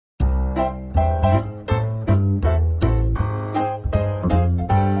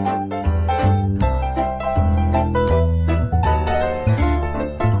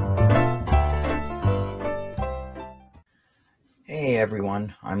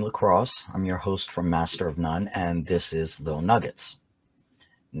everyone, I'm Lacrosse. I'm your host from Master of None, and this is Little Nuggets.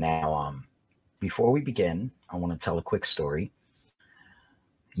 Now, before we begin, I want to tell a quick story.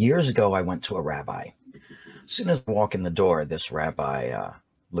 Years ago, I went to a rabbi. As soon as I walk in the door, this rabbi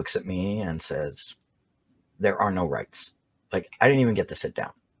looks at me and says, "There are no rights." Like, I didn't even get to sit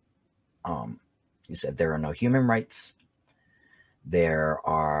down. He said, "There are no human rights. There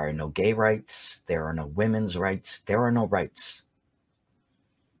are no gay rights. There are no women's rights. There are no rights."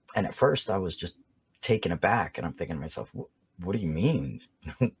 And at first I was just taken aback, and I'm thinking to myself, what do you mean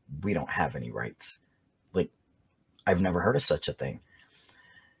we don't have any rights? Like, I've never heard of such a thing.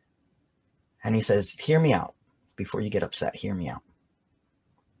 And he says, hear me out. Before you get upset, hear me out.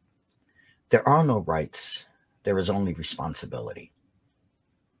 There are no rights. There is only responsibility.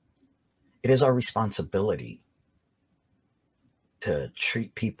 It is our responsibility to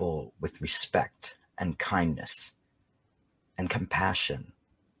treat people with respect and kindness and compassion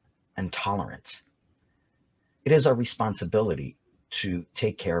and tolerance. It is our responsibility to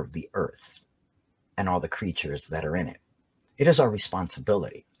take care of the earth and all the creatures that are in it. It is our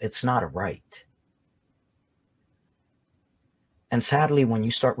responsibility. It's not a right. And sadly, when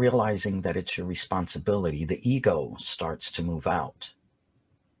you start realizing that it's your responsibility, the ego starts to move out.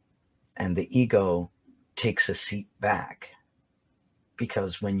 And the ego takes a seat back.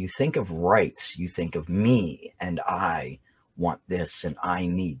 Because when you think of rights, you think of me and I want this and I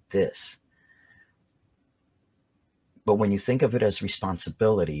need this. But when you think of it as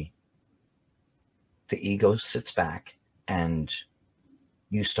responsibility, the ego sits back and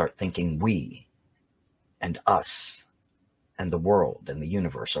you start thinking we and us and the world and the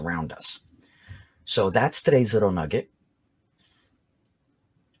universe around us. So that's today's little nugget.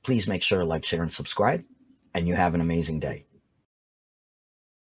 Please make sure to like, share, and subscribe, and you have an amazing day.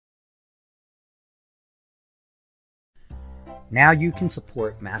 Now you can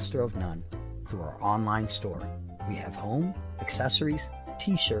support Master of None through our online store. We have home, accessories,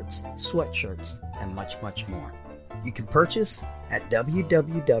 t-shirts, sweatshirts, and much, much more. You can purchase at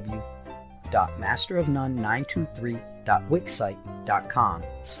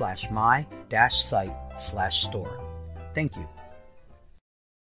www.masterofnone923.wixsite.com/my-site/store. Thank you.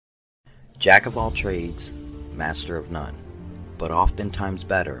 Jack of all trades, master of none, but oftentimes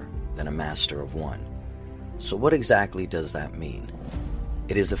better than a master of one. So what exactly does that mean?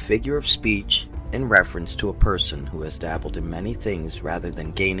 It is a figure of speech in reference to a person who has dabbled in many things rather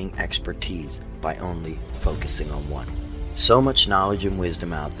than gaining expertise by only focusing on one. So much knowledge and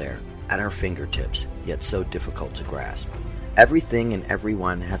wisdom out there at our fingertips, yet so difficult to grasp. Everything and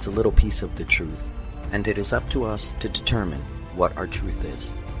everyone has a little piece of the truth, and it is up to us to determine what our truth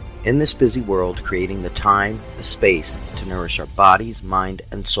is. In this busy world, creating the time, the space to nourish our bodies, mind,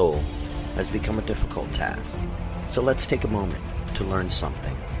 and soul has become a difficult task. So let's take a moment to learn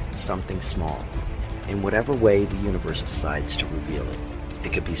something small, in whatever way the universe decides to reveal it.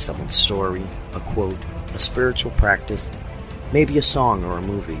 It could be someone's story, a quote, a spiritual practice, maybe a song or a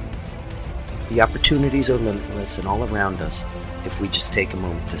movie. The opportunities are limitless and all around us if we just take a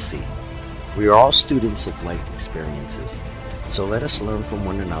moment to see. We are all students of life experiences, so let us learn from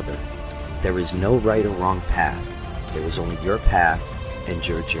one another. There is no right or wrong path. There is only your path and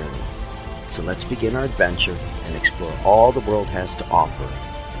your journey. So let's begin our adventure and explore all the world has to offer,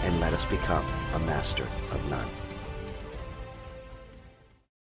 and let us become a master of none.